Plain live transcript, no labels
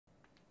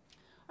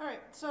All right,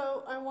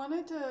 so I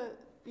wanted to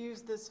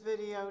use this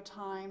video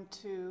time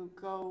to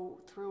go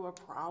through a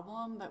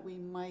problem that we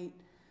might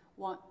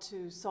want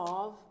to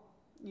solve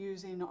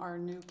using our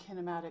new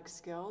kinematic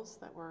skills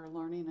that we're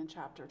learning in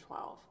Chapter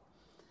 12.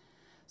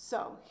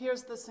 So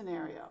here's the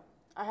scenario.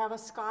 I have a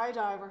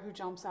skydiver who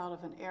jumps out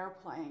of an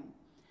airplane,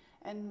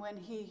 and when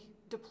he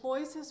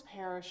deploys his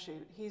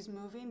parachute, he's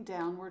moving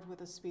downward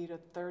with a speed of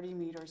 30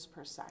 meters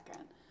per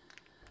second.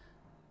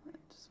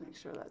 Just make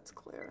sure that's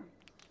clear.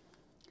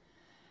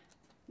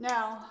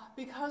 Now,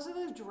 because of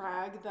the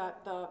drag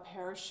that the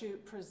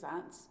parachute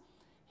presents,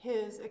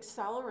 his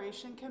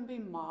acceleration can be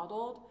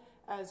modeled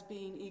as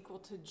being equal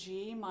to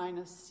g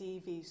minus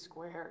cv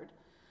squared.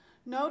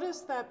 Notice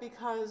that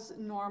because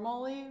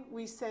normally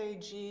we say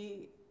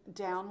g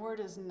downward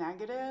is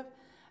negative,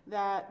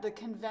 that the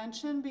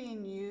convention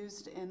being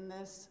used in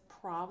this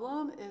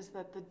problem is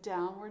that the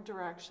downward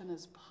direction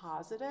is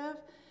positive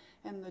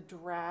and the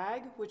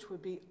drag, which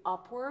would be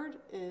upward,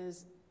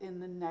 is in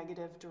the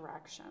negative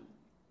direction.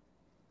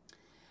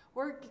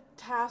 We're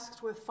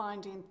tasked with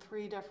finding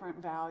three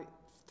different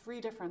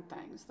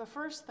things. The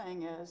first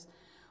thing is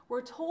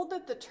we're told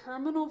that the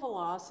terminal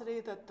velocity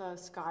that the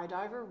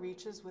skydiver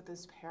reaches with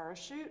his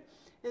parachute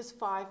is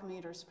 5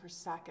 meters per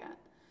second.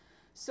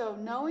 So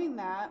knowing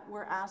that,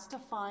 we're asked to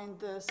find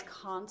this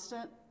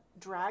constant,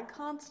 drag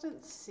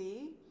constant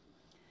c.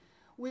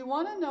 We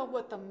want to know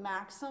what the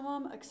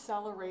maximum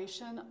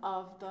acceleration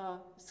of the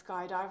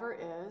skydiver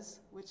is,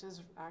 which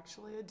is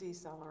actually a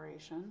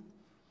deceleration.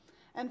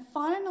 And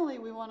finally,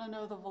 we want to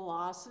know the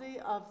velocity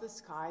of the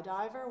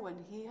skydiver when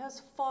he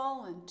has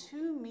fallen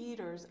 2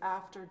 meters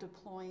after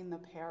deploying the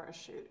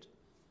parachute.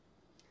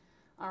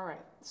 All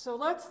right, so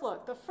let's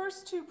look. The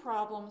first two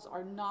problems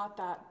are not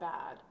that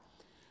bad.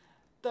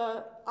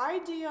 The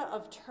idea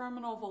of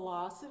terminal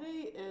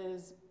velocity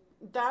is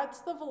that's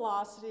the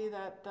velocity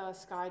that the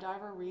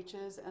skydiver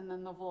reaches, and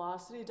then the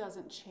velocity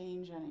doesn't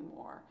change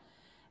anymore.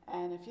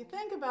 And if you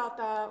think about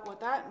that, what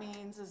that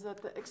means is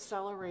that the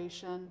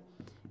acceleration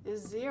is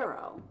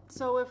 0.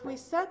 So if we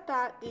set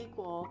that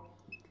equal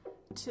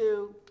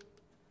to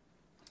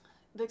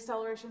the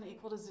acceleration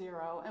equal to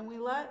 0, and we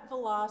let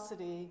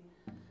velocity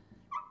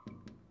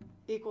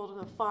equal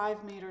to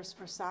 5 meters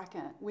per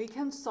second, we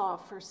can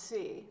solve for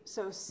c.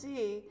 So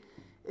c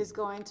is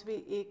going to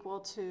be equal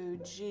to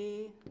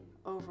g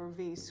over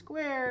v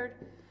squared,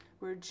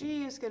 where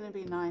g is going to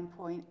be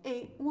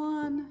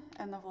 9.81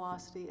 and the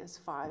velocity is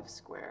 5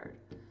 squared.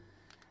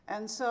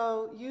 And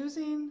so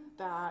using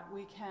that,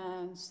 we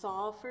can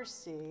solve for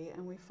c,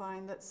 and we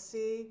find that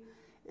c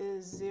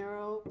is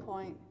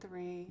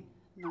 0.392.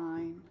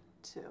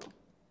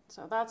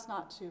 So that's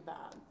not too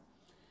bad.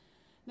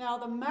 Now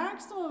the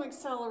maximum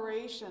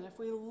acceleration, if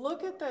we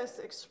look at this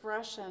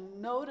expression,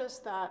 notice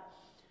that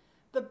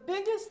the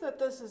biggest that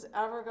this is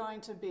ever going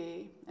to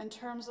be in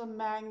terms of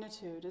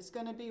magnitude is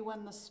going to be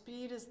when the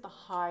speed is the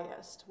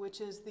highest,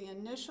 which is the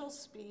initial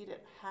speed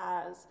it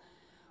has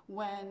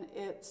when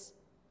it's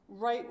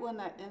right when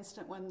that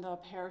instant when the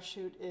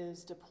parachute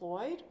is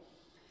deployed.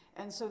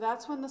 And so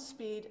that's when the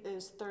speed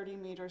is 30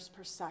 meters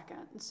per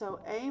second. And so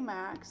A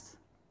max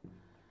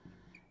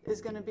is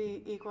going to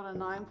be equal to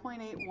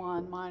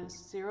 9.81 minus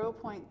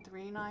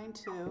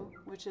 0.392,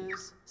 which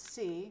is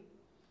c,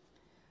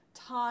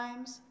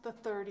 times the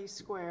 30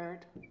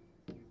 squared,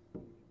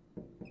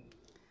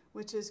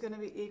 which is going to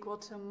be equal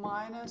to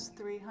minus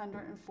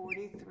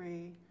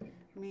 343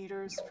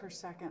 meters per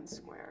second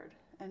squared.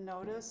 And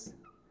notice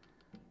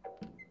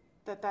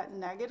that that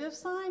negative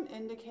sign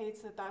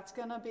indicates that that's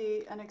going to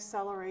be an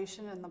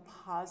acceleration in the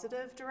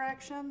positive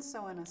direction.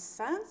 So in a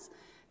sense,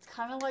 it's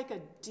kind of like a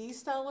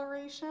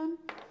deceleration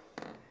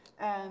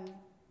and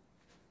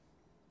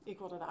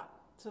equal to that.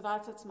 So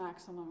that's its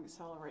maximum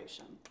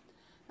acceleration.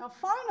 Now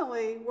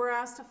finally, we're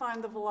asked to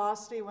find the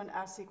velocity when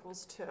s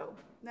equals 2.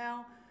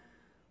 Now,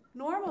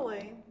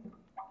 normally,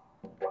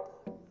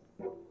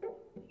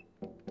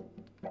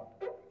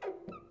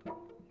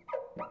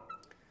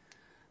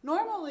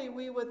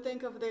 we would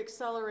think of the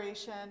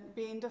acceleration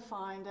being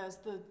defined as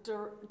the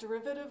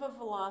derivative of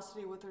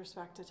velocity with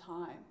respect to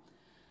time.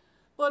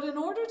 But in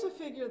order to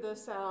figure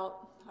this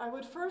out, I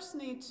would first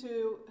need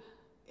to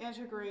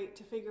integrate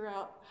to figure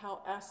out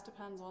how s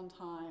depends on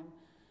time,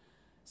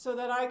 so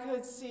that I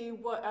could see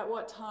at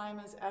what time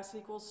is s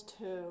equals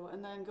 2,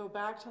 and then go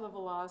back to the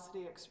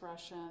velocity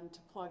expression to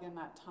plug in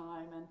that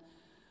time.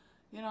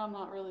 And I'm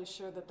not really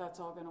sure that that's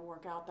all going to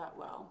work out that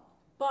well.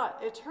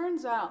 But it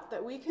turns out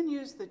that we can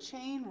use the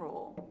chain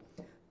rule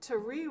to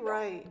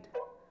rewrite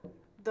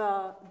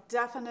the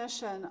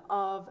definition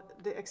of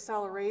the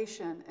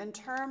acceleration in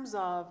terms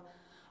of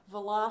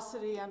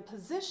velocity and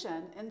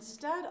position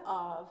instead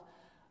of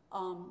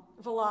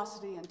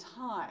velocity and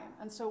time.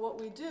 And so what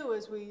we do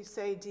is we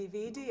say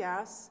dv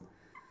ds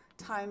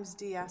times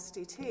ds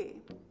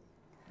dt.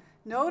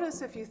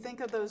 Notice if you think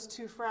of those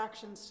two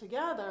fractions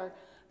together,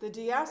 the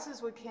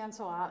dS's would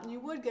cancel out and you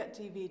would get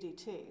dv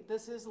dt.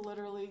 This is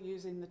literally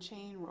using the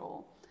chain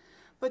rule.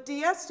 But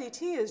ds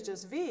dt is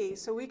just v,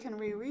 so we can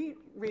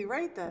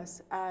rewrite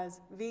this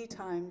as v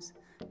times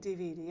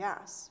dv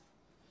ds.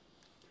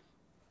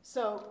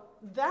 So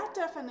that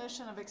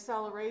definition of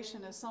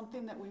acceleration is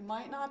something that we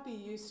might not be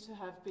used to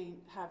have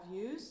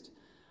used.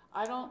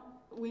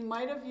 We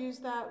might have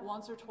used that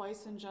once or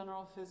twice in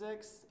general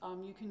physics.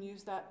 You can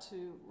use that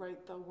to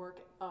write the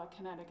work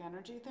kinetic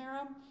energy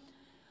theorem.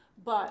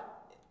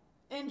 But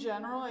in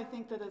general, I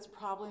think that it's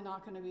probably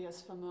not going to be as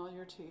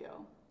familiar to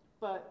you.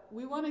 But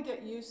we want to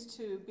get used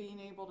to being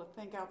able to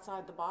think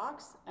outside the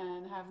box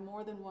and have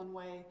more than one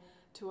way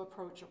to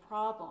approach a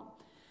problem.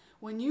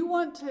 When you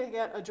want to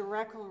get a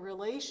direct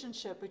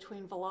relationship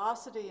between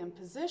velocity and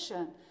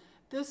position,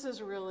 this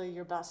is really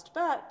your best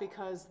bet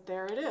because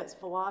there it is,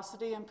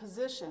 velocity and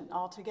position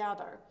all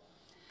together.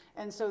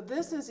 And so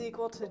this is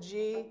equal to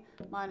g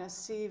minus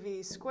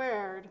cv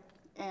squared.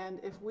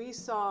 And if we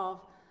solve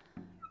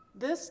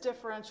this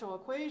differential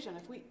equation,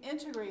 if we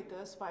integrate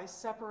this by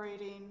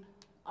separating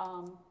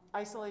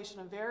isolation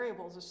of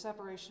variables or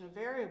separation of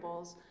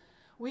variables,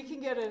 we can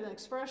get an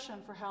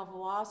expression for how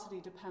velocity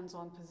depends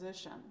on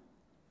position.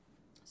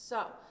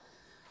 So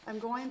I'm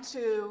going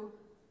to,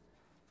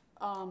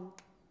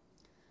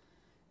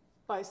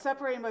 by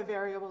separating by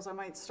variables, I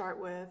might start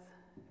with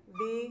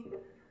v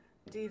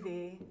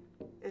dv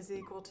is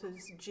equal to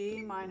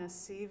g minus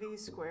cv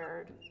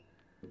squared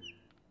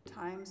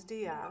times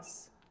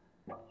ds.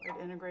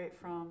 I'd integrate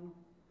from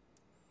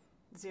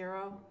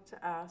 0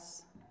 to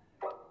s,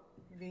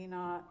 v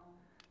naught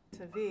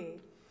to v.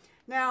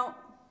 Now,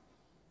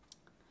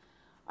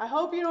 I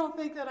hope you don't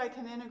think that I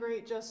can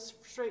integrate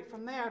just straight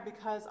from there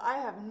because I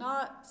have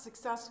not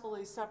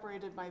successfully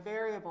separated my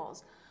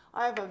variables.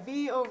 I have a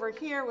v over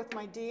here with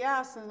my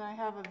ds and I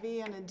have a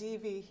v and a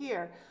dv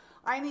here.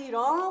 I need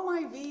all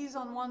my v's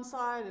on one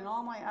side and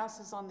all my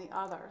s's on the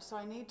other, so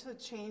I need to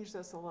change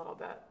this a little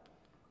bit.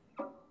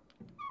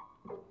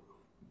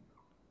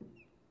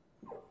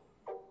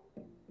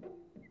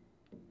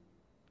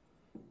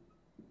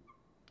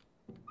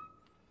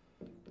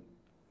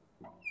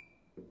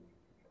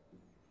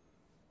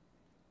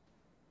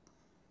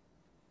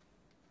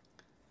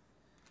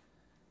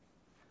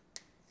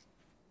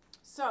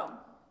 So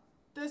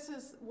this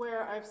is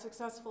where I've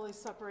successfully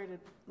separated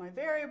my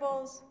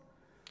variables.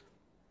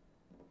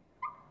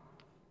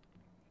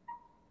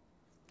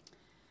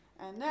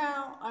 And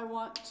now I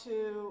want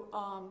to,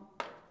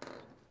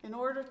 in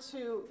order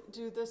to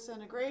do this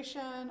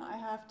integration, I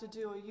have to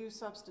do a u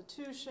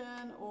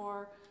substitution,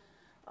 or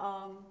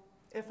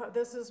if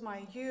this is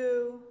my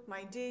u,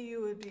 my du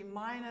would be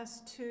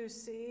minus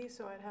 2c,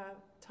 so I'd have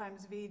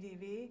times v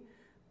dv.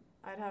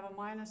 I'd have a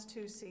minus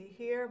 2c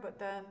here, but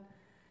then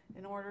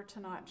in order to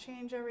not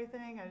change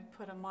everything, I'd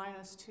put a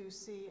minus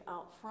 2c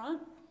out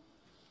front.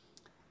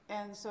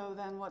 And so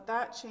then what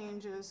that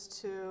changes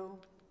to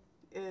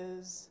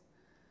is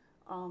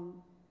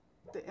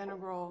the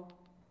integral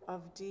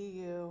of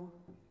du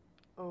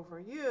over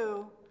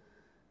u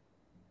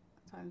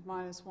times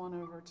minus 1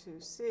 over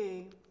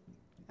 2c.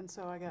 And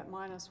so I get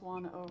minus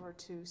 1 over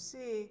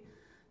 2c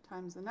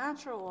times the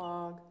natural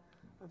log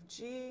of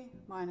g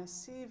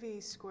minus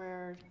cv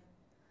squared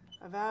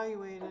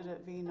evaluated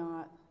at v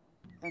naught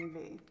and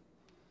v.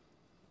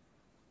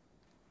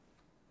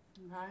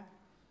 Okay,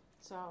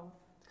 so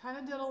kind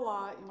of did a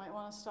lot. You might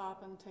want to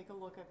stop and take a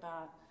look at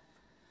that.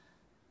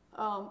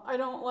 I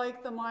don't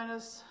like the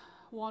minus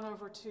 1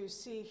 over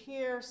 2c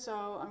here,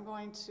 so I'm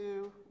going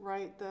to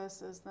write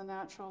this as the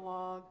natural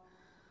log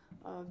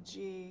of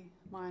g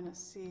minus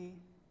c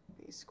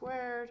v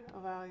squared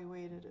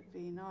evaluated at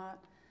v naught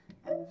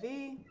and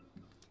v,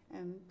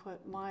 and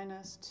put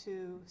minus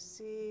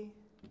 2c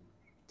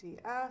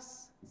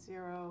ds,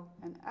 0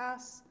 and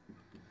s,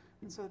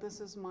 and so this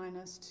is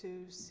minus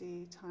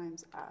 2c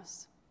times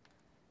s.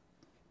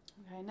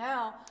 Okay,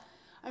 now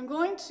I'm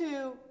going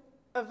to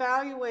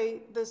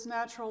evaluate this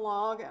natural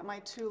log at my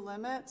two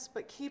limits,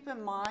 but keep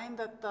in mind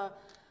that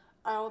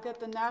I'll get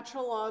the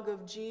natural log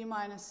of g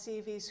minus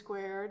cv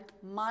squared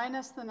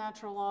minus the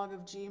natural log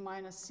of g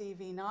minus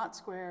cv naught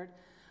squared.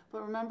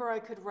 But remember, I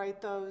could write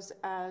those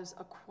as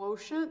a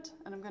quotient,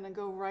 and I'm going to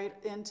go right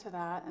into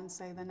that and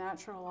say the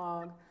natural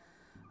log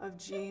of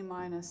g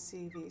minus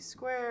cv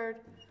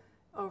squared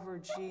over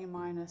g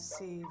minus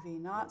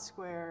cv naught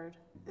squared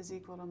is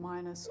equal to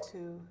minus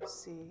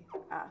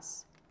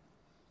 2cs.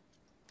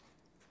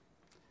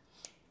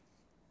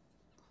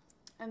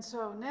 And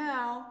so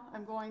now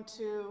I'm going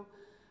to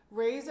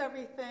raise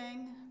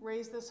everything,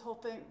 raise this whole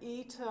thing,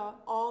 e to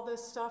all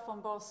this stuff on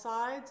both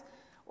sides,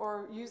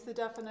 or use the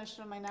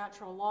definition of my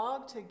natural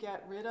log to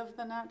get rid of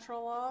the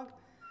natural log.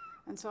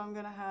 And so I'm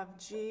going to have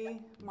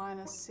g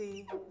minus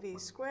cv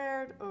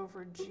squared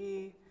over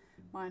g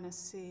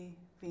minus cv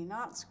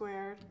naught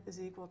squared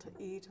is equal to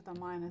e to the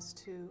minus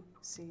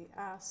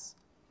 2cs.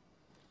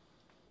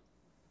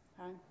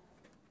 Okay.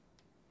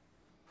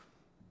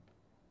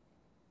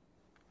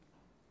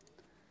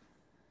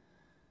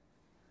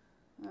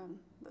 And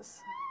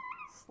this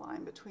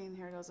line between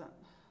here doesn't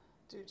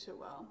do too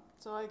well.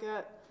 So I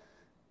get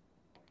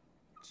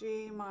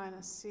g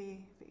minus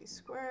cv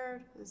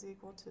squared is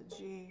equal to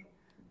g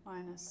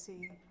minus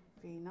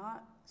cv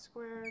naught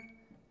squared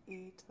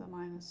e to the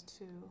minus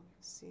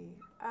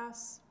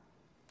 2cs.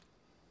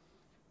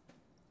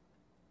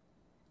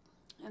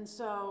 And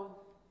so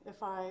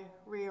if I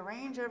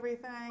rearrange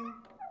everything,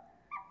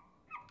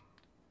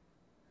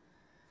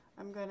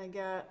 I'm going to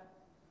get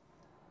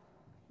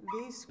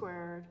v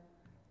squared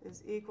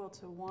is equal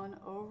to 1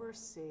 over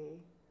c.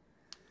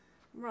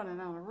 I'm running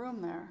out of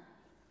room there.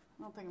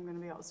 I don't think I'm going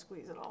to be able to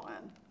squeeze it all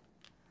in.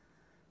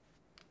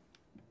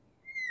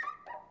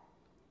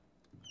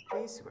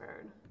 V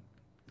squared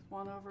is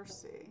 1 over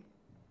c.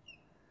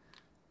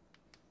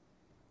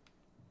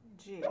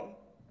 G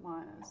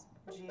minus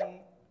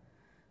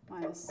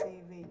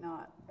cv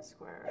naught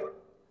squared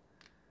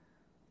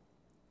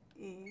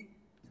e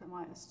to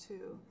minus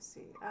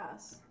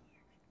 2cs.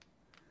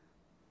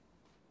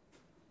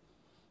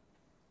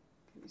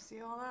 Can you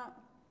see all that?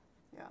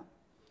 Yeah.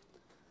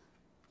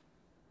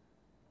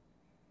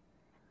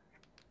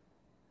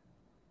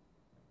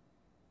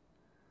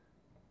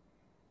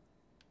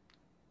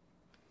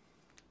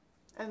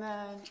 And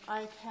then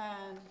I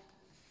can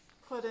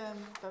put in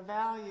the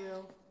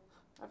value,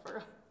 I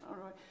forgot, I don't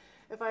know,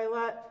 if I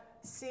let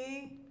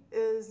C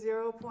is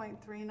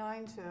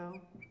 0.392,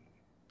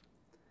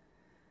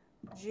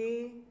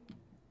 G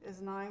is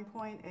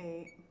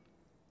 9.8,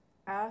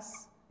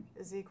 S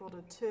is equal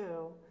to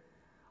 2,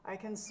 I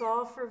can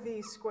solve for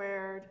V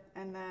squared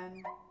and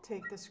then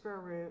take the square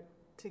root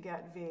to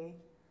get V.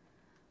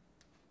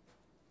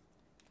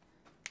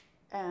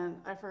 And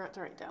I forgot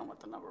to write down what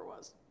the number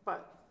was,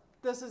 but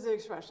this is the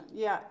expression.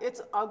 Yeah,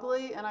 it's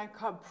ugly and I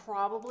could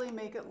probably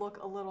make it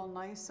look a little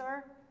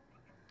nicer,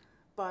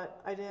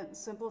 but I didn't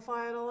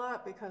simplify it a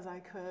lot because I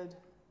could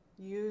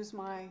use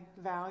my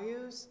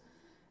values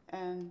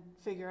and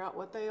figure out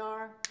what they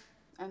are.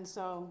 And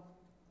so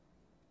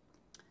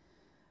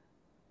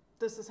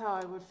this is how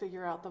I would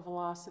figure out the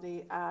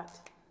velocity at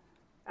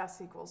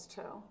s equals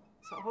 2.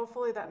 So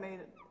hopefully that made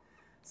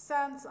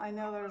sense. I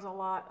know there's a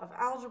lot of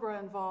algebra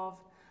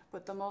involved,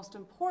 but the most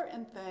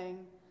important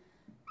thing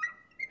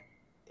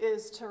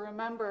is to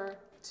remember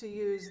to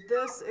use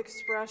this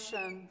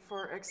expression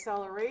for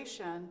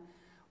acceleration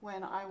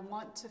when I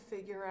want to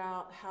figure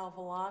out how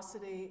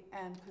velocity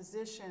and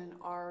position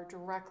are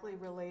directly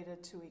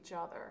related to each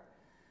other.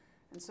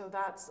 And so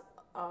that's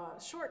a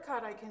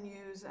shortcut I can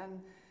use. And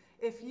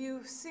if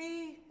you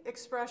see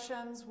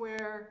expressions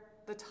where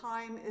the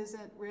time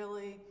isn't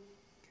really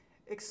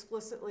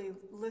explicitly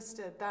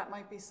listed, that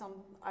might be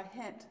a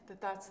hint that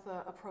that's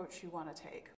the approach you want to take.